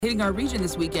Hitting our region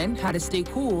this weekend, how to stay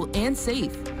cool and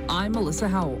safe. I'm Melissa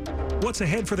Howell. What's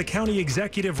ahead for the county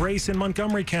executive race in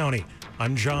Montgomery County?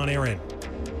 I'm John Aaron.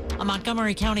 A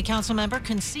Montgomery County Council member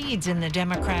concedes in the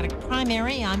Democratic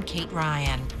primary. I'm Kate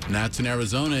Ryan. And that's in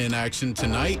Arizona in action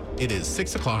tonight. It is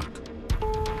 6 o'clock.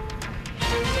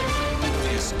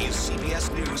 This is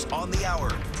CBS News on the Hour,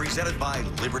 presented by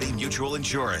Liberty Mutual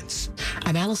Insurance.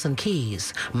 I'm Allison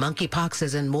Keyes. Monkeypox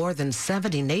is in more than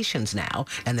 70 nations now,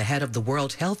 and the head of the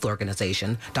World Health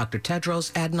Organization, Dr.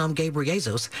 Tedros Adhanom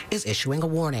Ghebreyesus, is issuing a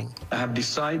warning. I have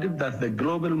decided that the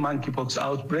global monkeypox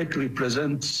outbreak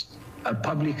represents a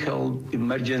public health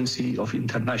emergency of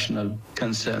international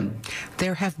concern.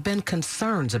 There have been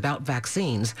concerns about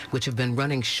vaccines, which have been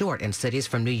running short in cities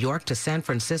from New York to San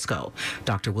Francisco.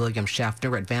 Dr. William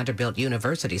Schaffner at Vanderbilt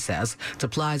University says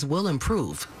supplies will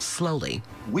improve slowly.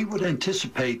 We would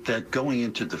anticipate that going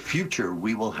into the future,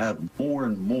 we will have more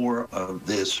and more of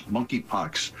this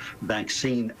monkeypox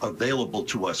vaccine available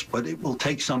to us, but it will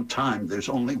take some time. There's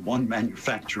only one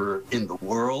manufacturer in the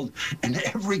world, and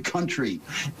every country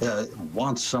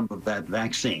wants some of that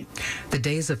vaccine. The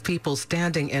days of people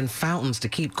standing in fountains to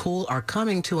keep cool are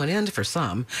coming to an end for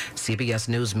some. CBS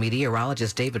News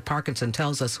meteorologist David Parkinson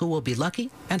tells us who will be lucky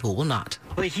and who will not.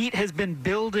 The heat has been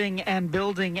building,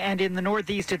 and in the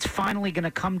Northeast, it's finally going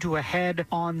to come to a head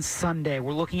on Sunday.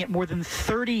 We're looking at more than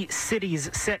 30 cities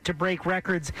set to break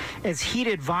records as heat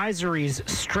advisories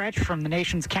stretch from the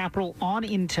nation's capital on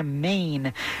into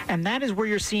Maine. And that is where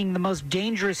you're seeing the most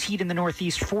dangerous heat in the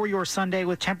Northeast for your Sunday,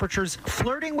 with temperatures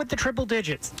flirting with the triple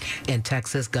digits. In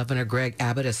Texas, Governor Greg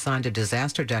Abbott has signed a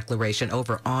disaster declaration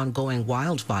over ongoing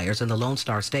wildfires in the Lone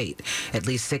Star State. At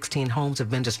least 16 homes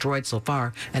have been destroyed so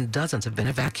far, and dozens have been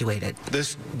evacuated.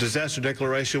 This disaster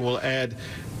declaration will add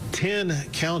 10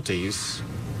 counties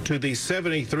to the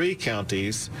 73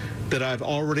 counties that I've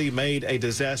already made a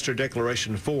disaster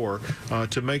declaration for,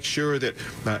 to make sure that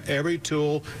every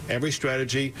tool, every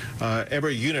strategy,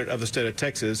 every unit of the state of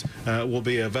Texas will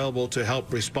be available to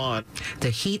help respond. The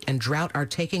heat and drought are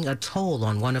taking a toll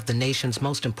on one of the nation's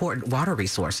most important water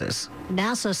resources.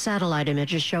 NASA satellite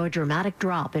images show a dramatic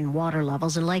drop in water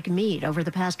levels in Lake Mead over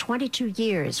the past 22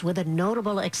 years, with a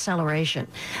notable acceleration.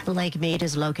 Lake Mead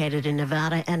is located in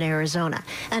Nevada and Arizona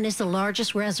and is the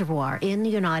largest reservoir in the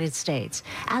United States.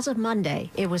 As of Monday,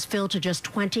 it was filled to just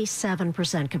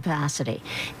 27% capacity.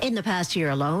 In the past year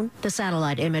alone, the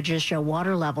satellite images show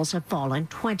water levels have fallen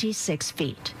 26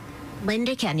 feet.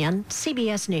 Linda Kenyon,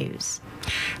 CBS News.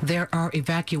 There are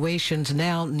evacuations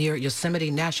now near Yosemite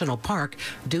National Park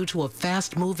due to a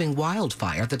fast-moving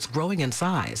wildfire that's growing in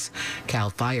size.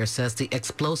 CAL FIRE says the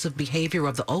explosive behavior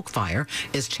of the Oak Fire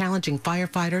is challenging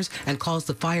firefighters and calls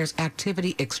the fire's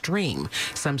activity extreme.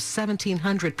 Some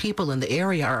 1,700 people in the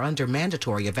area are under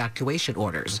mandatory evacuation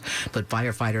orders, but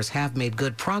firefighters have made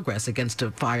good progress against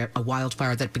a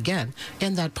wildfire that began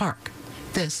in that park.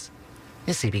 This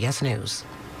is CBS News.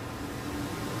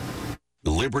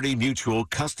 Liberty Mutual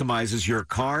customizes your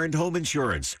car and home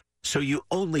insurance, so you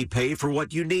only pay for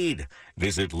what you need.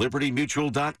 Visit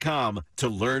libertymutual.com to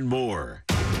learn more.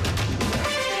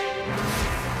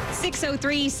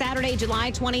 6:03, Saturday,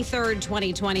 July 23rd,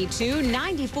 2022.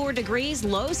 94 degrees,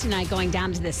 lows tonight going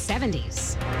down to the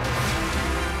 70s.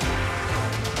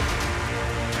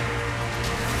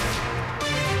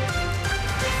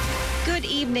 Good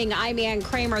evening, I'm Ann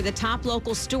Kramer. The top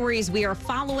local stories we are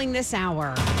following this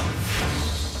hour.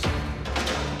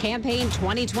 Campaign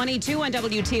 2022 on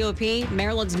WTOP.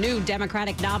 Maryland's new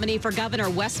Democratic nominee for governor,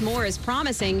 Wes Moore, is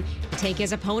promising to take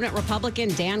his opponent, Republican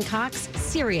Dan Cox,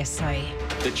 seriously.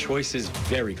 The choice is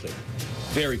very clear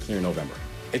in November.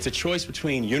 It's a choice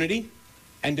between unity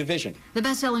and division. The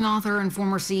best-selling author and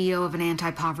former CEO of an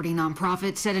anti-poverty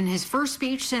nonprofit said in his first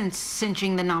speech since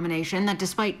cinching the nomination that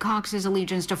despite Cox's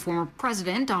allegiance to former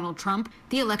President Donald Trump,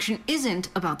 the election isn't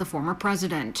about the former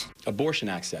president. Abortion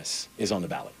access is on the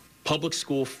ballot. Public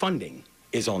school funding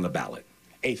is on the ballot.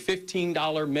 A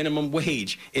 $15 minimum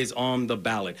wage is on the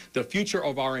ballot. The future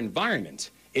of our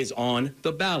environment is on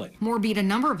the ballot. Moore beat a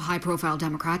number of high-profile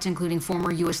Democrats, including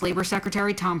former U.S. Labor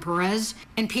Secretary Tom Perez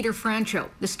and Peter Franchot,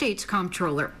 the state's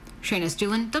comptroller. Shayna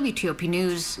Stulen, WTOP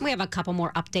News. We have a couple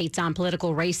more updates on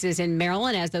political races in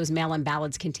Maryland as those mail-in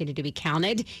ballots continue to be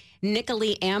counted.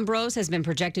 Nicolene Ambrose has been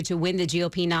projected to win the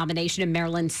GOP nomination in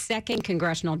Maryland's 2nd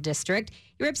congressional district.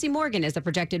 Ripsy Morgan is the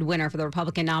projected winner for the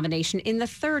Republican nomination in the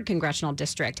 3rd congressional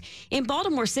district. In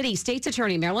Baltimore City, State's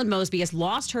Attorney Marilyn Mosby has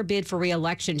lost her bid for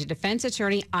re-election to defense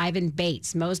attorney Ivan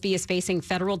Bates. Mosby is facing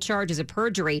federal charges of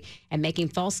perjury and making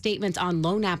false statements on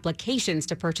loan applications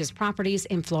to purchase properties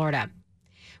in Florida.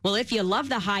 Well, if you love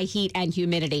the high heat and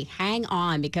humidity, hang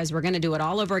on because we're going to do it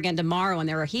all over again tomorrow. And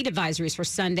there are heat advisories for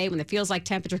Sunday when it feels like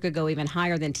temperature could go even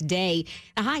higher than today.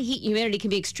 The high heat and humidity can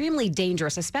be extremely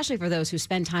dangerous, especially for those who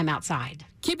spend time outside.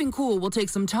 Keeping cool will take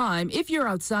some time if you're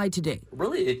outside today.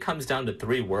 Really, it comes down to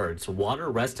 3 words: water,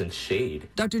 rest, and shade.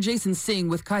 Dr. Jason Singh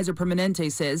with Kaiser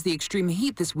Permanente says the extreme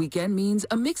heat this weekend means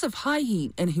a mix of high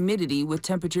heat and humidity with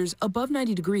temperatures above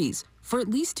 90 degrees for at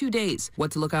least 2 days. What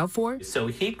to look out for? So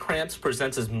heat cramps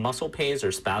presents as muscle pains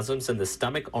or spasms in the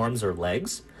stomach, arms, or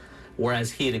legs,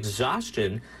 whereas heat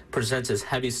exhaustion presents as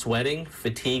heavy sweating,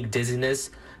 fatigue, dizziness,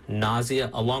 nausea,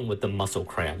 along with the muscle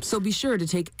cramps. So be sure to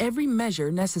take every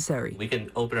measure necessary. We can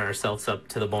open ourselves up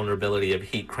to the vulnerability of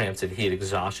heat cramps and heat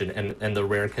exhaustion and the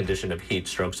rare condition of heat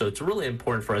stroke. So it's really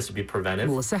important for us to be preventive.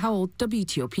 Melissa Howell,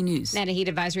 WTOP News. And a heat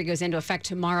advisory goes into effect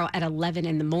tomorrow at 11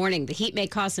 in the morning. The heat may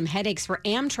cause some headaches for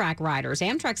Amtrak riders.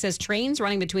 Amtrak says trains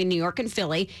running between New York and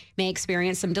Philly may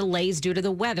experience some delays due to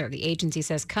the weather. The agency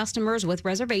says customers with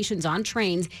reservations on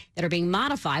trains that are being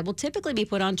modified will typically be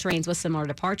put on trains with similar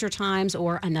departure times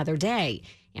or another day.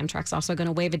 Amtrak's also going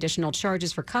to waive additional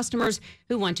charges for customers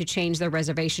who want to change their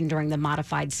reservation during the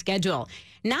modified schedule.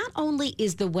 Not only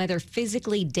is the weather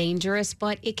physically dangerous,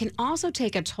 but it can also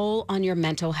take a toll on your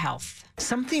mental health.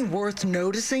 Something worth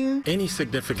noticing? Any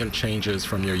significant changes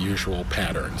from your usual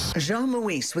patterns. Jean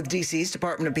Louis with DC's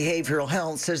Department of Behavioral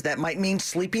Health says that might mean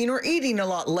sleeping or eating a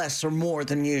lot less or more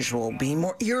than usual, being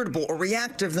more irritable or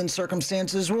reactive than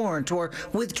circumstances warrant, or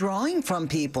withdrawing from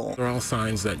people. They're all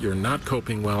signs that you're not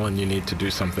coping well and you need to do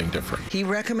something different. He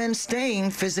recommends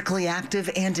staying physically active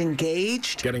and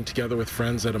engaged. Getting together with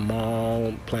friends at a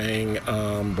mall, playing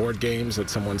board games at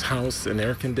someone's house in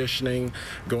air conditioning,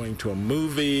 going to a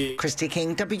movie. Christy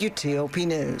King, WTOP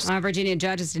News. A Virginia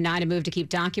judge has denied a move to keep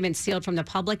documents sealed from the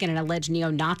public in an alleged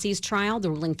neo-Nazis trial. The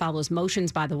ruling follows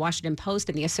motions by the Washington Post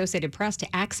and the Associated Press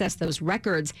to access those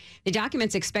records. The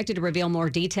documents expected to reveal more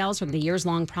details from the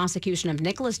years-long prosecution of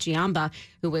Nicholas Giamba,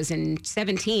 who was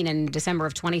 17 in December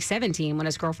of 2017 when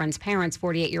his girlfriend's parents,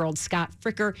 48-year-old Scott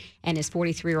Fricker and his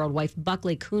 43-year-old wife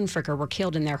Buckley Kuhn Fricker, were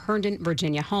killed in their Herndon,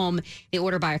 Virginia home. The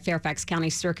order by a Fairfax County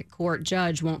Circuit Court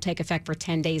judge won't take effect for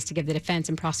 10 days to give the defense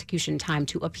and prosecution time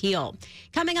to appeal.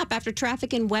 Coming up after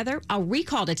traffic and weather, a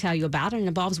recall to tell you about, and it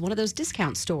involves one of those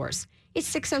discount stores.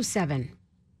 It's 6:07.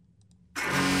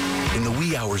 In the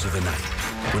wee hours of the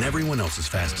night, when everyone else is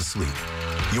fast asleep,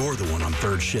 you're the one on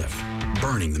third shift,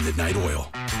 burning the midnight oil.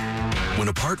 When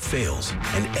a part fails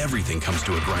and everything comes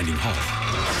to a grinding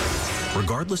halt,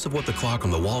 regardless of what the clock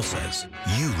on the wall says,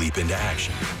 you leap into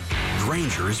action.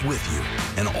 Grainger is with you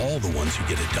and all the ones who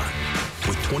get it done.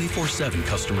 With 24/7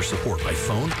 customer support by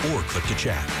phone or click to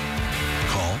chat.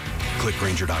 Call, click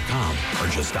Grainger.com, or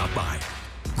just stop by.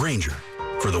 Grainger,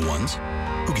 for the ones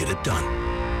who get it done.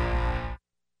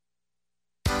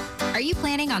 Are you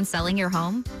planning on selling your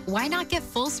home? Why not get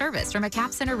full service from a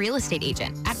Cap Center real estate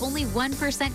agent at only 1%